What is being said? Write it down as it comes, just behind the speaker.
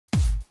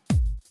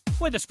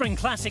With the Spring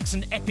Classics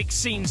and epic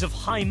scenes of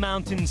high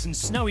mountains and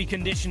snowy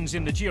conditions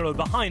in the Giro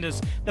behind us,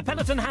 the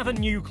peloton have a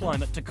new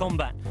climate to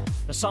combat.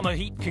 The summer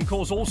heat can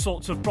cause all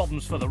sorts of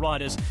problems for the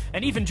riders,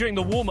 and even during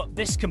the warm-up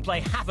this can play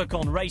havoc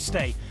on race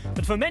day.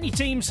 But for many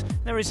teams,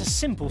 there is a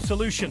simple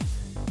solution.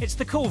 It's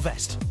the cool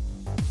vest.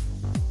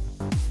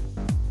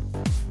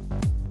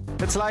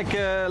 It's like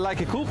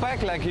a cool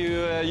pack, like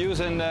you use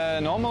in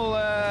normal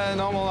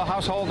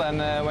household, and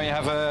when you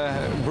have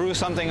a bruise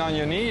something on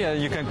your knee,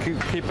 you can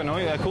keep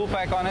a cool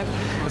pack on it.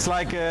 It's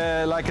like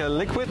a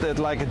liquid,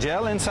 it's like a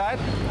gel inside.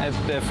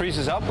 It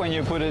freezes up when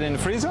you put it in the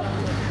freezer.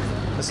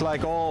 It's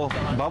like all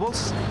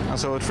bubbles, and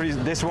so it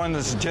freezes. This one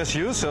is just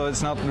used, so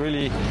it's not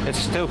really. It's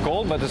still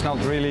cold, but it's not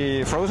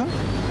really frozen.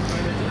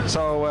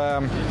 So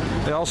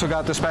they also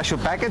got the special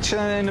package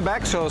in the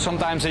back, so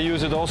sometimes they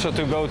use it also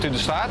to go to the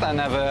start and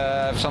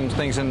have some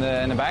things in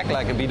the back,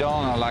 like a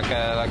bidon or like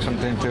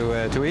something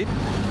to eat.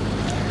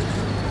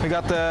 We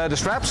got the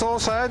straps all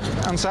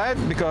inside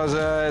because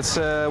it's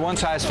one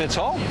size fits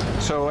all,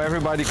 so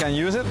everybody can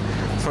use it,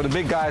 for the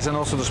big guys and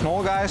also the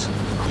small guys.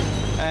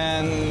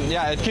 And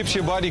yeah, it keeps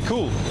your body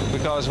cool,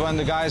 because when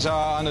the guys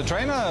are on the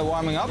trainer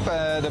warming up,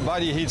 the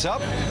body heats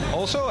up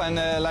also, and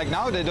like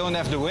now they don't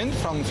have the wind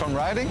from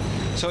riding,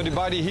 so the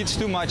body heats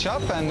too much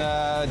up, and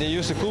they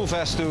use the cool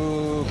vest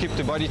to keep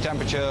the body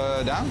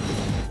temperature down.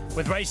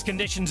 With race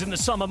conditions in the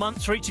summer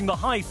months reaching the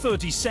high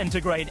 30s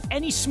centigrade,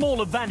 any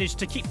small advantage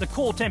to keep the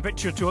core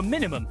temperature to a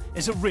minimum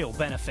is a real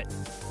benefit.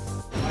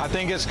 I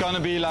think it's going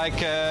to be like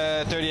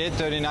 38,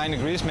 39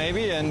 degrees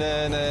maybe in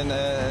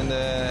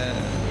the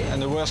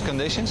worst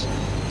conditions.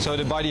 So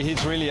the body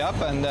heats really up,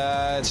 and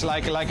it's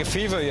like a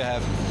fever you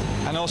have.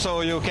 And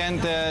also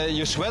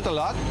you sweat a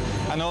lot,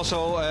 and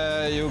also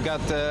you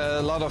got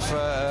a lot of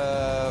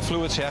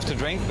fluids you have to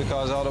drink,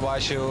 because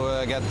otherwise you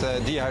get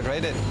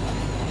dehydrated.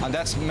 And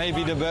that's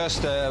maybe the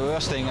worst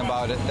thing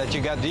about it, that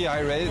you get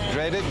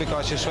dehydrated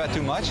because you sweat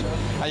too much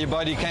and your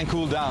body can't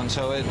cool down.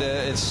 So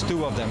it's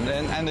two of them,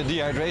 and the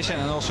dehydration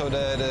and also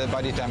the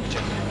body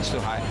temperature is too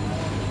high.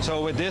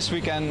 So with this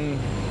we can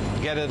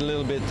get it a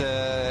little bit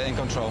in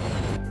control.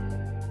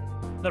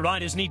 The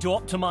riders need to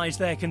optimise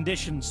their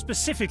conditions,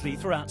 specifically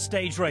throughout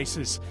stage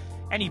races.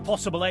 Any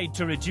possible aid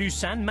to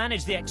reduce and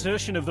manage the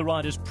exertion of the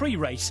riders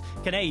pre-race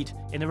can aid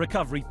in the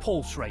recovery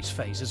post-race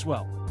phase as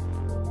well.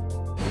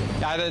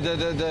 Yeah,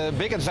 the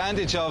big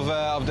advantage of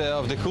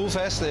the cool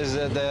vest is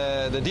that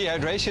the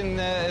dehydration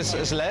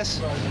is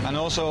less, and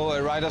also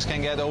riders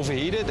can get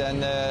overheated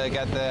and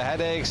get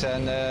headaches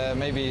and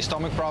maybe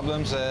stomach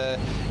problems,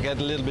 get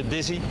a little bit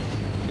dizzy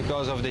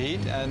because of the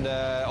heat, and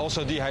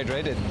also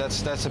dehydrated.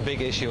 That's a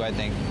big issue, I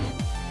think.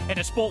 In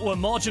a sport where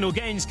marginal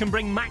gains can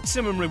bring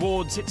maximum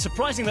rewards, it's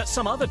surprising that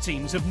some other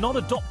teams have not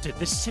adopted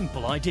this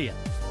simple idea.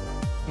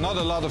 Not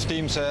a lot of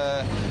teams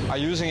are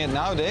using it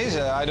nowadays.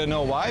 I don't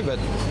know why, but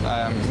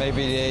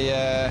maybe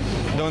they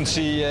don't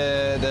see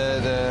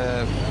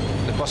the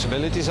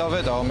possibilities of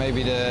it, or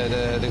maybe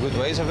the good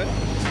ways of it.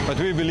 But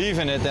we believe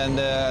in it,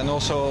 and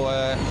also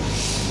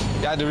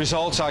yeah, the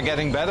results are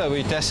getting better.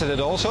 We tested it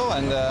also,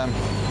 and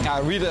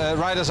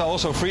riders are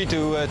also free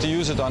to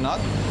use it or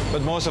not,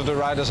 but most of the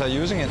riders are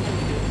using it.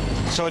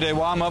 So they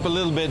warm up a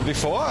little bit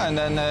before, and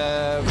then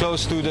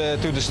close to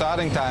the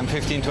starting time,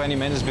 15-20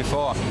 minutes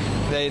before,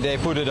 they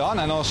put it on,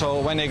 and also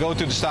when they go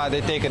to the start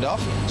they take it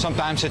off.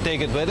 Sometimes they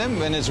take it with them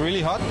when it's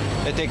really hot.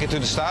 They take it to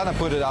the start and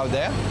put it out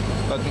there.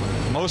 But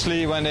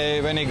mostly when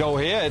they go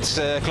here, it's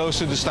close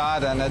to the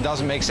start, and it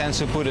doesn't make sense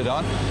to put it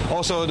on.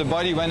 Also the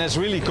body, when it's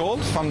really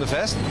cold from the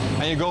vest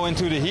and you go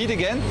into the heat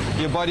again,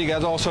 your body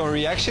gets also a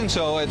reaction,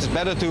 so it's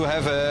better to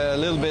have a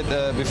little bit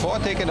before,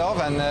 take it off,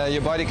 and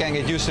your body can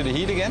get used to the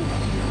heat again.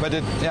 But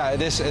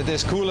it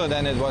is cooler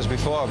than it was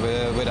before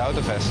without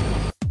the vest.